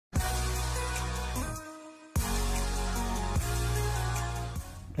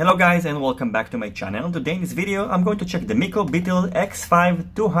Hello guys and welcome back to my channel. Today in this video I'm going to check the Miko Beetle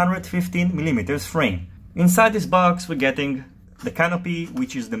X7 215mm frame. Inside this box we're getting the canopy,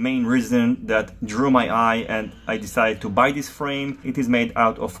 which is the main reason that drew my eye and I decided to buy this frame. It is made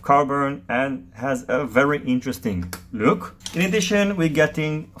out of carbon and has a very interesting look. In addition, we're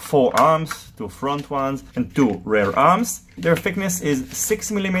getting 4 arms, 2 front ones and 2 rear arms. Their thickness is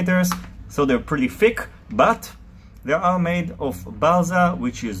 6mm, so they're pretty thick, but they are made of balsa,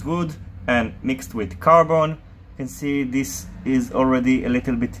 which is wood, and mixed with carbon. You can see this is already a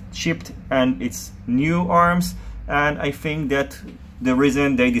little bit chipped and it's new arms. And I think that the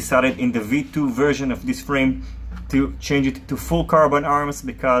reason they decided in the V2 version of this frame to change it to full carbon arms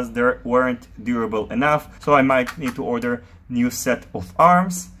because they weren't durable enough. So I might need to order new set of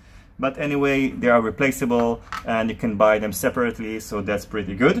arms. But anyway, they are replaceable and you can buy them separately, so that's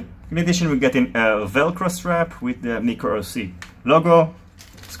pretty good. In addition, we're getting a Velcro strap with the MikroRC logo,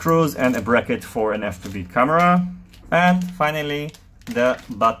 screws and a bracket for an FPV camera. And finally, the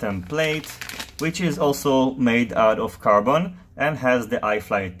bottom plate, which is also made out of carbon and has the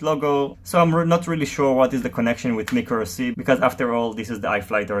iFlight logo. So I'm not really sure what is the connection with MikroRC, because after all, this is the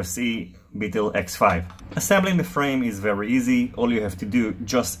iFlightRc Beetle X7. Assembling the frame is very easy. All you have to do,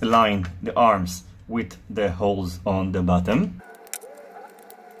 just align the arms with the holes on the bottom.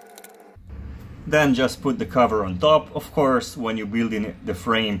 Then just put the cover on top. Of course, when you build in the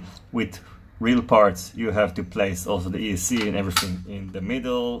frame with real parts, you have to place also the ESC and everything in the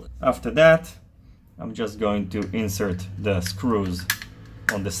middle. After that, I'm just going to insert the screws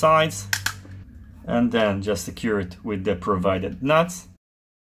on the sides and then just secure it with the provided nuts.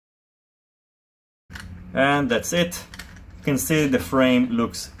 And that's it. You can see the frame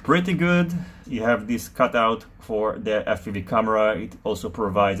looks pretty good. You have this cutout for the FPV camera. It also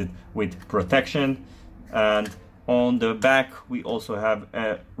provides it with protection. And on the back, we also have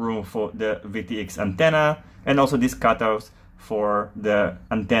a room for the VTX antenna and also this cutout for the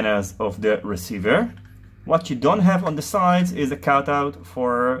antennas of the receiver. What you don't have on the sides is a cutout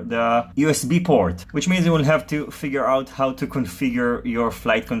for the USB port, which means you will have to figure out how to configure your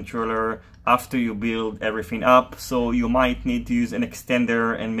flight controller after you build everything up. So you might need to use an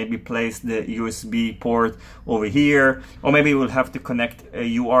extender and maybe place the USB port over here, or maybe you will have to connect a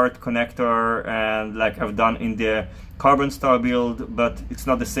UART connector, and like I've done in the Carbon Star build, but it's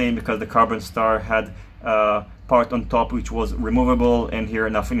not the same because the Carbon Star had part on top which was removable, and here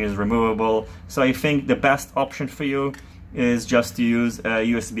nothing is removable. So I think the best option for you is just to use a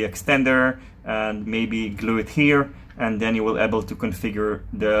USB extender and maybe glue it here, and then you will be able to configure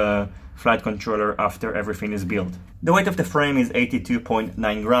the flight controller after everything is built. The weight of the frame is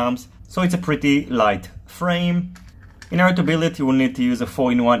 82.9 grams, so it's a pretty light frame. In order to build it, you will need to use a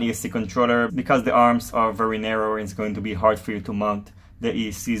 4-in-1 ESC controller because the arms are very narrow and it's going to be hard for you to mount the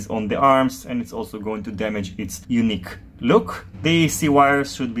ESCs on the arms, and it's also going to damage its unique look. The ESC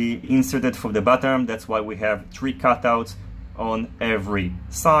wires should be inserted from the bottom. That's why we have 3 cutouts on every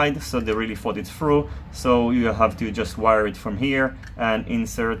side, so they really thought it through. So you have to just wire it from here and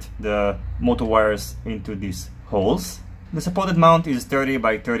insert the motor wires into these holes. The supported mount is 30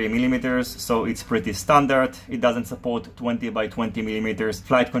 by 30 millimeters, so it's pretty standard. It doesn't support 20 by 20 millimeters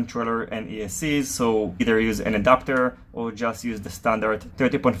flight controller and ESCs, so either use an adapter or just use the standard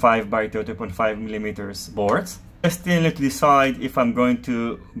 30.5 by 30.5 millimeters boards. I still need to decide if I'm going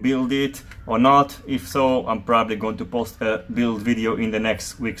to build it or not. If so, I'm probably going to post a build video in the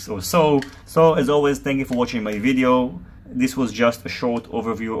next weeks or so. So as always, thank you for watching my video. This was just a short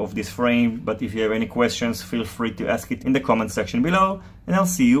overview of this frame, but if you have any questions, feel free to ask it in the comment section below, and I'll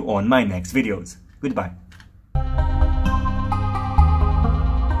see you on my next videos. Goodbye.